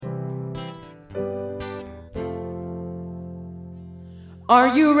Are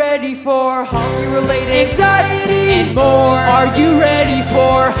you ready for hockey-related anxiety and more? Are you ready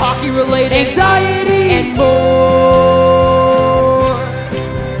for hockey-related anxiety and more?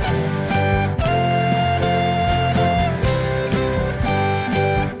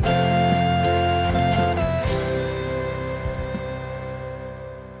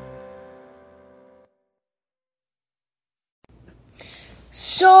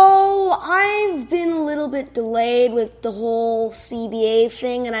 So, I've been a little bit delayed with the whole CBA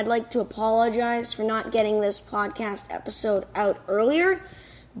thing, and I'd like to apologize for not getting this podcast episode out earlier,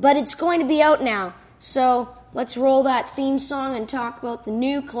 but it's going to be out now. So, let's roll that theme song and talk about the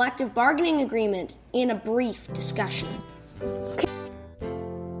new collective bargaining agreement in a brief discussion.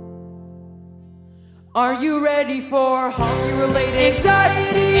 Are you ready for hockey-related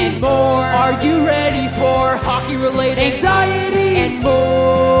anxiety and more? Are you ready for hockey-related anxiety and more?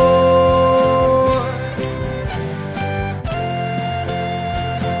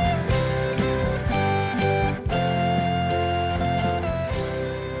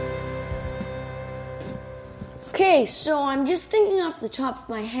 Okay, so I'm just thinking off the top of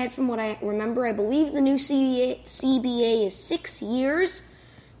my head from what I remember. I believe the new CBA is 6 years,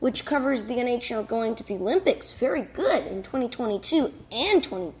 which covers the NHL going to the Olympics. Very good. In 2022 and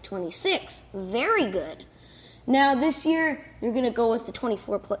 2026. Very good. Now, this year, they're going to go with the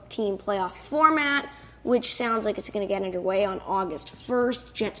 24-team playoff format, which sounds like it's going to get underway on August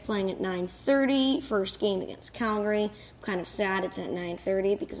 1st. Jets playing at 9:30. First game against Calgary. I'm kind of sad it's at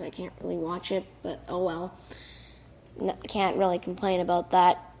 9:30 because I can't really watch it, but oh well. Can't really complain about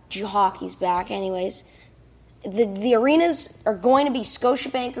that. Hockey's back anyways. The arenas are going to be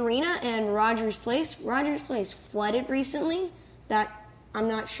Scotiabank Arena and Rogers Place. Rogers Place flooded recently. That I'm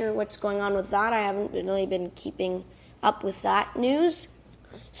not sure what's going on with that. I haven't really been keeping up with that news.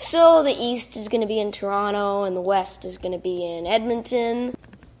 So the East is going to be in Toronto and the West is going to be in Edmonton.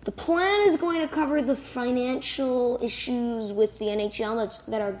 The plan is going to cover the financial issues with the NHL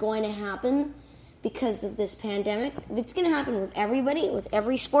that are going to happen because of this pandemic. It's going to happen with everybody, with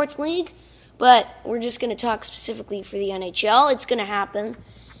every sports league. But we're just going to talk specifically for the NHL. It's going to happen.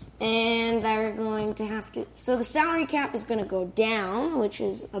 And they're going to have to... So the salary cap is going to go down, which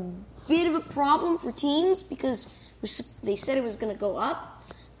is a bit of a problem for teams because they said it was going to go up.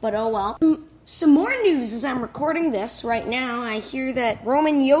 But oh well. Some more news as I'm recording this right now. I hear that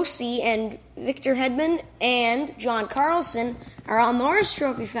Roman Josi and Victor Hedman and John Carlson are all Norris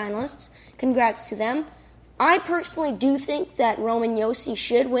Trophy finalists. Congrats to them. I personally do think that Roman Josi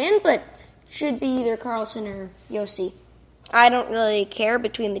should win, but... should be either Carlson or Josi. I don't really care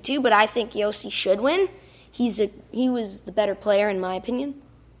between the two, but I think Josi should win. He was the better player in my opinion,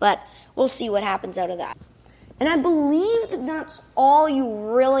 but we'll see what happens out of that. And I believe that that's all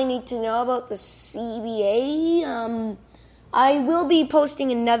you really need to know about the CBA. I will be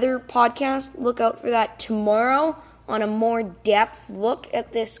posting another podcast. Look out for that tomorrow on a more depth look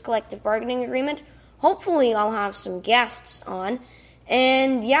at this collective bargaining agreement. Hopefully I'll have some guests on.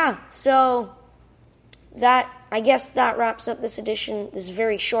 And yeah, so I guess that wraps up this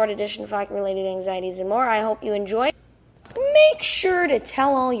very short edition of Hockey-Related Anxieties and More. I hope you enjoy. Make sure to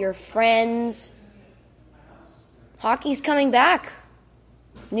tell all your friends. Hockey's coming back.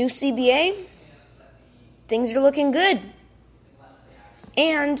 New CBA. Things are looking good.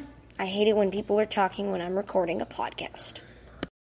 And I hate it when people are talking when I'm recording a podcast.